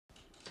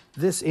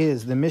This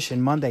is the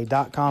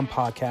MissionMonday.com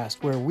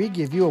podcast, where we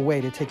give you a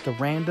way to take the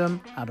random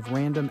out of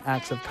random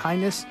acts of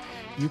kindness.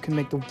 You can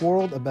make the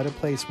world a better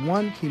place,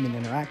 one human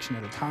interaction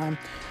at a time.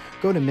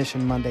 Go to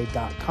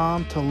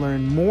MissionMonday.com to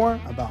learn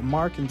more about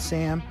Mark and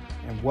Sam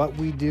and what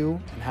we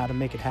do and how to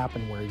make it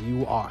happen where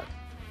you are.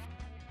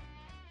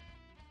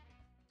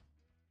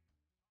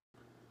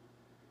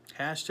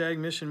 Hashtag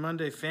Mission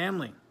Monday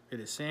family. It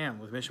is Sam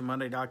with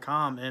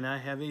MissionMonday.com, and I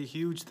have a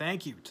huge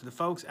thank you to the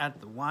folks at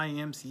the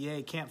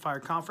YMCA Campfire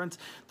Conference,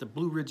 the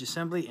Blue Ridge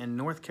Assembly in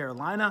North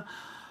Carolina.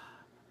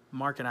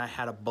 Mark and I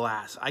had a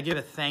blast. I gave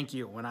a thank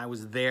you when I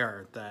was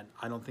there that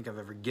I don't think I've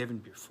ever given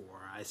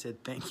before. I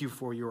said thank you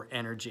for your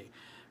energy.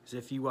 Because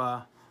if you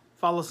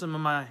follow some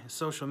of my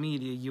social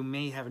media, you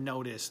may have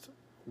noticed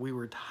we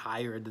were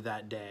tired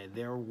that day.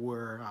 There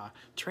were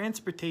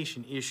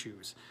transportation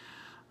issues,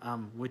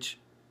 which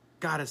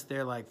got us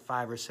there like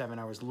 5 or 7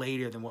 hours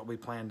later than what we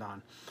planned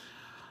on.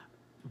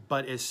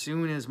 But as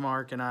soon as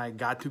Mark and I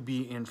got to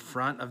be in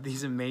front of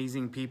these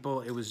amazing people,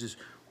 it was just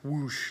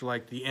whoosh,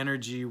 like the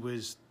energy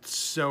was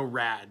so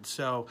rad.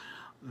 So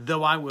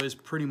though I was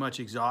pretty much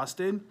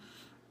exhausted,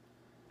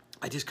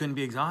 I just couldn't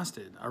be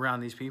exhausted around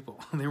these people.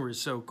 They were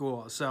so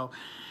cool. So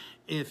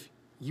if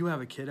you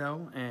have a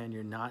kiddo and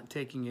you're not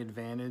taking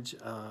advantage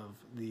of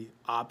the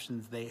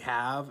options they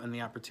have and the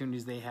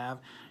opportunities they have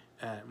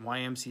at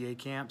YMCA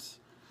camps,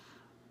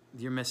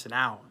 you're missing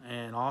out.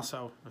 And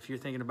also, if you're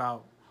thinking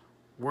about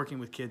working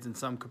with kids in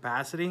some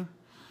capacity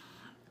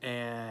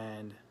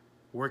and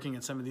working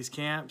at some of these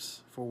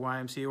camps for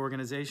YMCA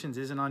organizations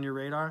isn't on your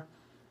radar,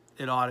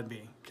 it ought to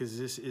be, because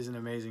this is an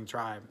amazing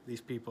tribe. These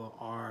people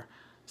are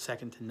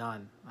second to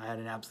none. I had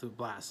an absolute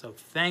blast. So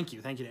thank you.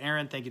 Thank you to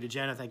Aaron. Thank you to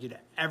Jenna. Thank you to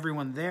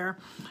everyone there.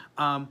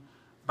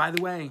 By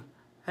the way,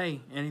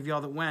 hey, any of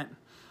y'all that went,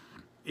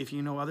 if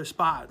you know other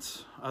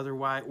spots, other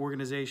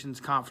organizations,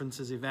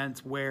 conferences,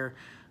 events where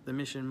the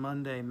Mission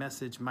Monday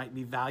message might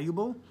be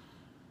valuable,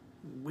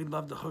 we'd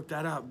love to hook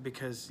that up,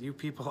 because you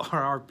people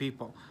are our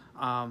people.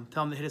 Tell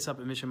them to hit us up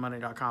at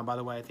MissionMonday.com. By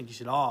the way, I think you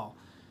should all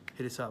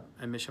hit us up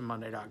at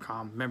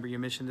MissionMonday.com. Remember your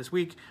mission this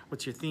week.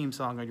 What's your theme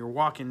song or your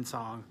walk-in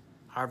song?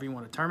 However you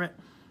want to term it.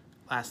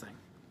 Last thing,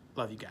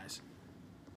 love you guys.